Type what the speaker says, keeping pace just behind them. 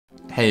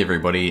Hey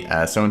everybody,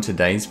 so in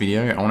today's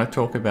video I want to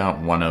talk about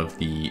one of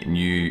the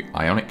new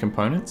IONIC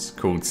components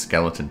called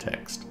skeleton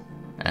text.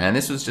 And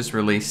this was just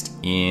released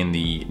in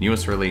the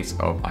newest release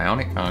of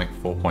IONIC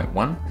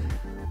 4.1,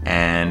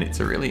 and it's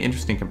a really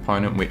interesting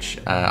component which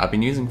I've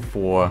been using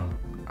for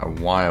a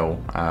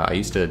while. I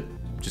used to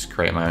just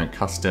create my own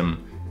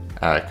custom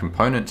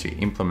component to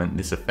implement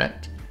this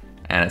effect,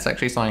 and it's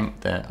actually something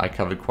that I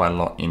covered quite a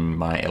lot in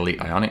my Elite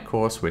IONIC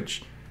course,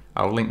 which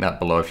I'll link that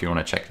below if you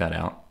want to check that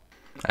out.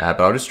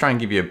 But I'll just try and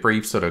give you a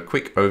brief sort of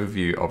quick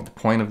overview of the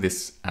point of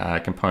this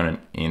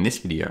component in this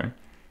video.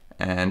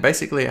 And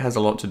basically it has a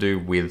lot to do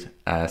with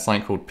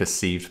something called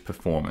perceived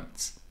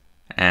performance.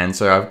 And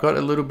so I've got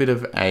a little bit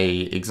of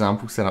a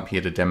example set up here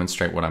to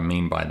demonstrate what I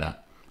mean by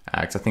that,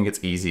 because I think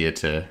it's easier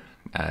to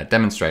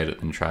demonstrate it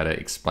than try to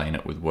explain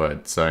it with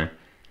words. So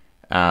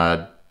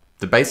the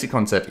basic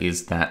concept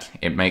is that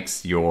it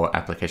makes your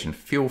application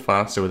feel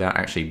faster without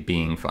actually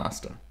being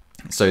faster.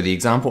 So the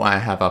example I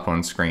have up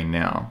on screen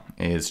now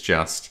is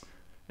just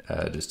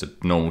a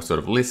normal sort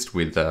of list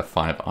with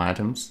 5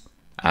 items.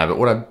 But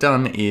what I've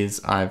done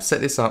is I've set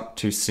this up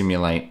to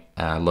simulate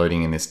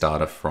loading in this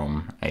data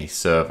from a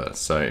server.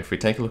 So if we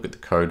take a look at the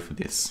code for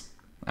this,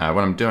 what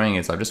I'm doing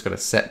is I've just got a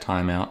set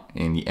timeout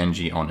in the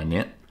ng on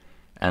init,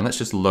 and that's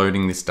just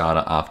loading this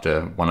data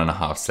after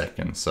 1.5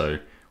 seconds. So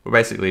we're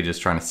basically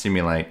just trying to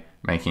simulate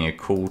making a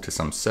call to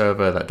some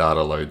server that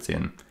data loads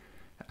in.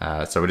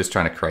 So we're just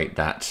trying to create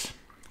that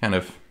kind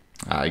of,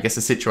 I guess,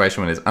 a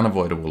situation where there's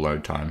unavoidable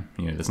load time.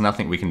 You know, there's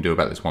nothing we can do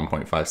about this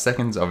 1.5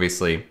 seconds.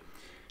 Obviously,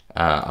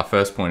 our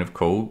first point of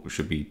call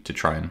should be to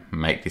try and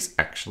make this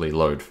actually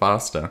load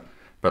faster.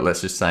 But let's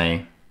just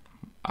say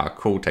our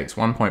call takes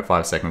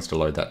 1.5 seconds to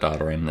load that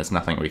data in. There's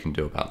nothing we can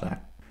do about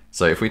that.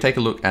 So if we take a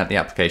look at the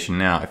application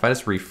now, if I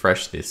just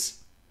refresh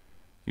this,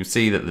 you'll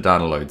see that the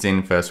data loads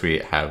in. First we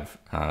have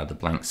the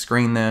blank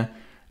screen there,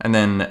 and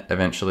then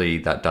eventually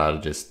that data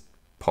just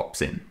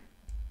pops in.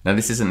 Now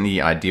this isn't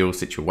the ideal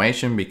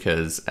situation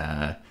because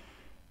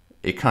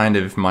it kind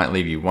of might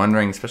leave you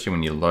wondering, especially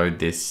when you load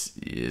this,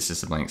 it's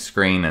just a blank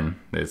screen and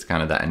there's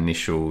kind of that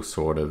initial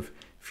sort of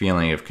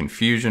feeling of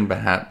confusion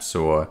perhaps,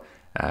 or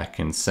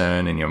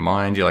concern in your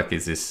mind. You're like,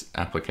 is this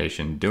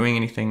application doing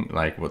anything?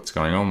 Like, what's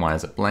going on? Why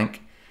is it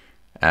blank?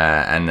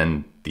 And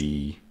then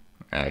the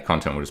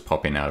content will just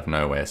pop in out of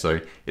nowhere.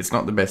 So it's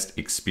not the best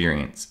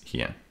experience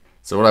here.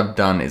 So what I've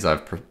done is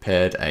I've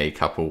prepared a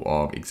couple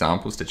of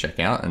examples to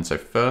check out. And so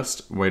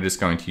first, we're just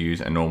going to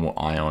use a normal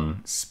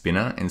ion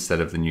spinner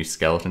instead of the new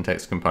skeleton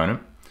text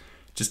component,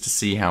 just to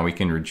see how we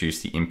can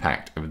reduce the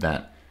impact of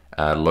that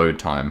load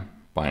time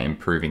by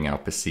improving our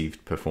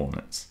perceived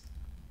performance.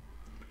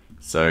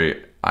 So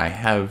I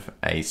have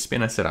a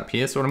spinner set up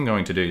here. So what I'm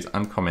going to do is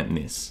uncomment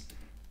this.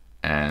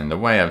 And the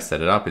way I've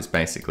set it up is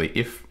basically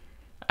if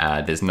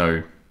there's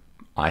no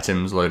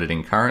items loaded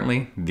in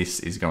currently,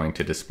 this is going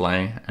to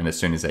display, and as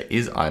soon as there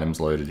is items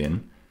loaded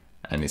in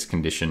and this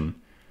condition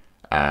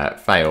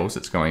fails,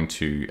 it's going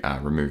to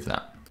remove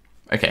that.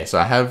 Okay, so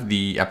I have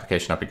the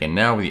application up again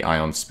now with the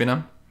ion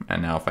spinner,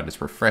 and now if I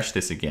just refresh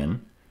this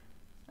again,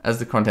 as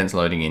the content's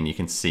loading in, you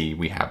can see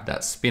we have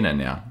that spinner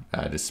now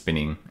just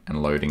spinning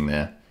and loading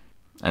there.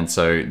 And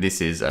so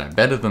this is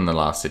better than the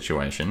last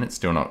situation. It's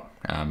still not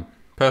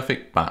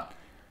perfect, but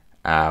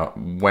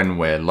when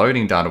we're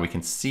loading data, we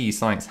can see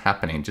something's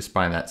happening just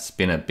by that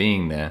spinner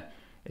being there.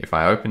 If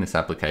I open this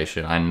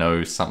application, I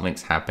know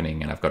something's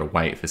happening and I've got to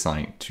wait for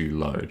something to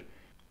load.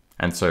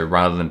 And so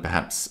rather than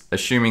perhaps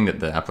assuming that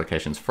the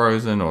application's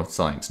frozen or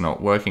something's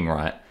not working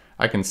right,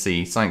 I can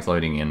see something's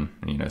loading in,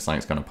 and, you know,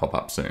 something's going to pop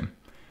up soon.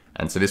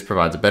 And so this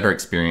provides a better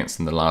experience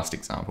than the last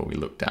example we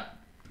looked at.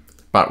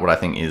 But what I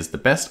think is the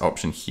best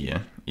option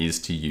here is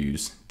to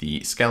use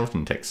the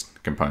skeleton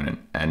text component.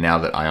 And now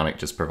that IONIC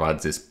just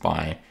provides this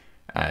by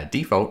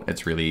default,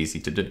 it's really easy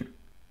to do.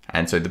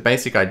 And so the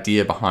basic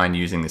idea behind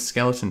using the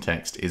skeleton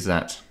text is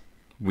that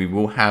we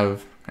will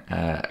have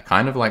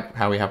kind of like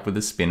how we have with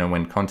the spinner.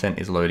 When content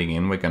is loading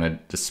in, we're going to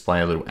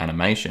display a little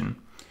animation.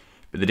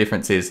 But the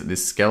difference is that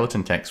this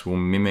skeleton text will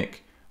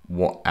mimic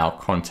what our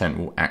content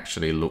will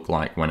actually look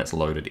like when it's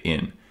loaded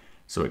in.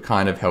 So it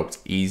kind of helps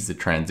ease the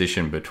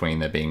transition between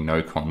there being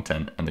no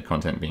content and the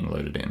content being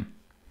loaded in.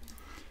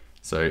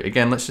 So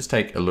again, let's just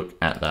take a look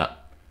at that.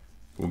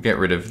 We'll get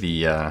rid of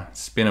the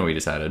spinner we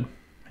just added,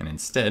 and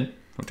instead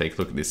we'll take a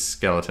look at this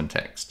skeleton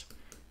text.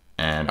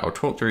 And I'll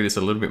talk through this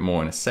a little bit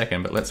more in a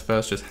second, but let's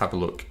first just have a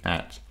look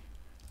at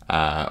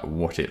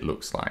what it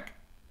looks like.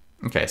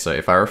 Okay, so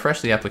if I refresh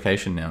the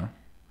application now,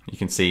 you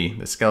can see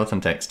the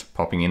skeleton text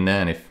popping in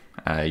there, and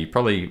if you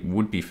probably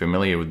would be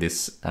familiar with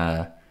this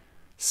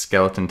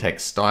skeleton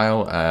text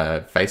style,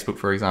 Facebook,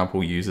 for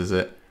example, uses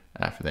it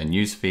for their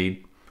news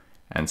feed.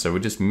 And so we're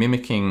just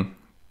mimicking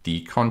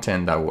the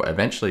content that will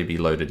eventually be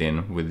loaded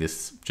in with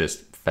this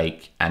just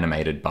fake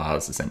animated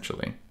bars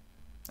essentially.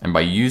 And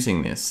by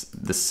using this,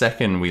 the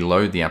second we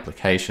load the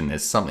application,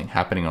 there's something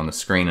happening on the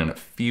screen and it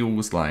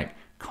feels like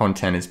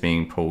content is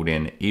being pulled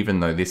in, even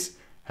though this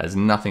has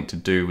nothing to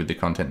do with the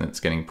content that's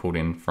getting pulled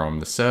in from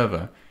the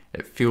server.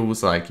 It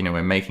feels like, you know,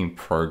 we're making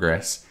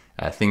progress,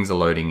 things are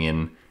loading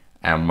in,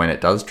 And when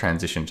it does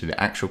transition to the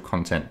actual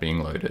content being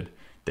loaded,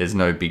 there's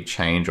no big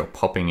change or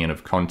popping in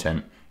of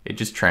content. It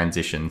just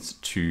transitions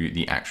to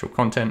the actual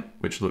content,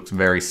 which looks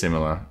very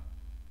similar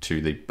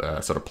to the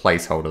sort of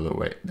placeholder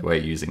that we're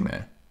using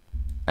there.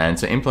 And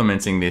so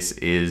implementing this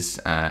is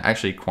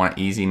actually quite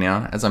easy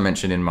now. As I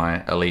mentioned in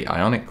my Elite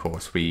Ionic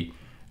course, we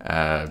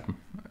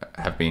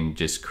have been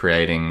just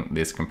creating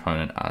this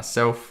component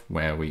ourselves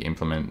where we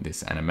implement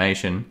this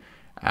animation,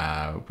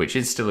 which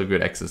is still a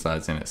good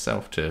exercise in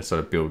itself to sort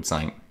of build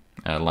something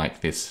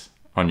like this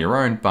on your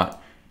own. But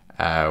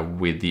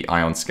with the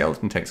Ion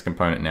skeleton text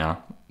component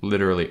now,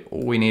 literally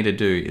all we need to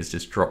do is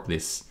just drop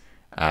this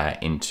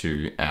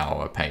into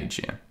our page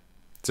here.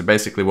 So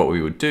basically what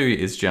we would do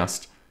is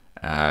just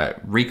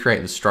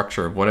recreate the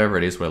structure of whatever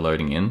it is we're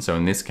loading in. So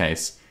in this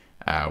case,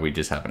 we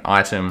just have an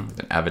item with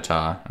an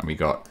avatar, and we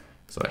got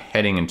sort of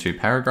heading and 2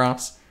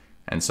 paragraphs.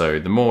 And so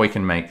the more we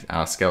can make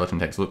our skeleton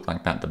text look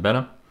like that, the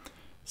better.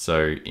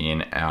 So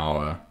in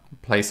our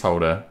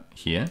placeholder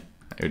here,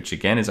 which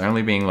again is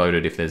only being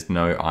loaded if there's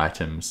no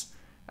items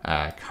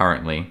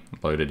currently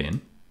loaded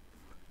in.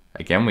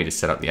 Again, we just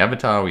set up the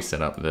avatar, we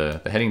set up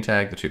the heading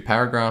tag, the 2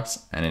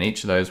 paragraphs, and in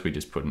each of those we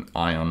just put an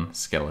Ion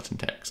skeleton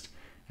text.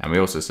 And we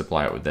also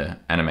supply it with the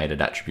animated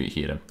attribute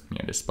here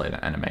to display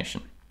the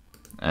animation.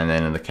 And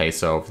then in the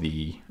case of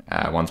the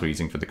ones we're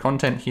using for the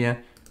content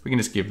here, we can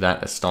just give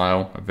that a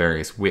style of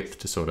various width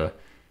to sort of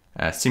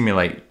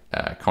simulate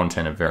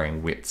content of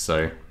varying widths.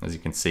 So as you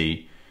can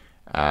see,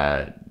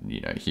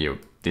 here,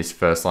 this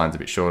first line's a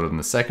bit shorter than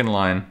the second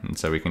line, and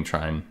so we can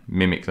try and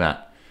mimic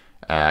that.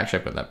 Actually,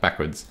 I've got that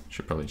backwards.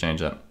 Should probably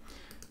change that.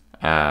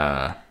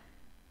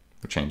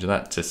 We'll change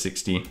that to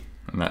 60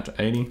 and that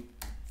to 80.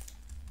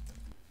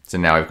 So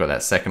now we've got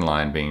that second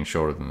line being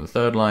shorter than the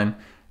third line.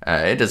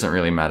 It doesn't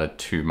really matter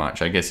too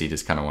much. I guess you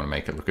just kind of want to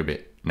make it look a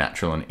bit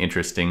natural and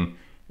interesting.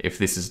 If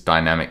this is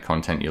dynamic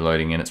content you're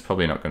loading in, it's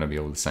probably not going to be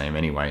all the same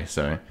anyway,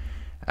 so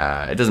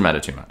it doesn't matter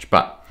too much.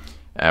 But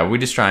we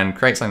just try and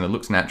create something that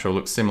looks natural,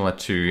 looks similar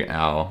to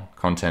our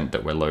content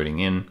that we're loading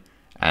in,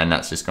 and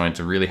that's just going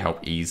to really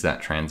help ease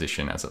that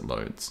transition as it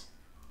loads.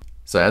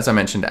 So as I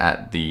mentioned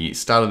at the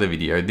start of the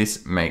video,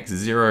 this makes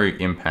zero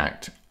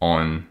impact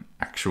on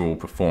actual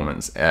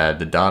performance.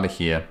 The data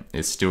here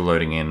is still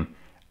loading in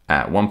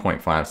at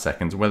 1.5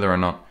 seconds, whether or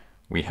not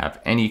we have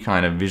any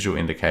kind of visual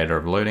indicator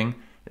of loading.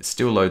 It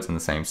still loads in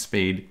the same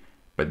speed,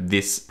 but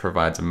this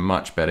provides a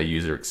much better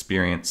user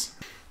experience.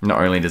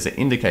 Not only does it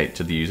indicate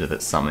to the user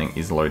that something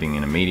is loading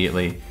in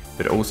immediately,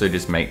 but it also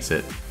just makes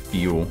it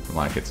feel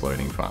like it's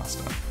loading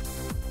faster.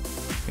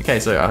 Okay,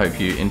 so I hope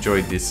you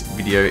enjoyed this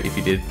video. If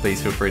you did,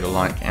 please feel free to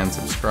like and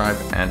subscribe,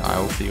 and I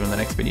will see you in the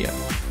next video.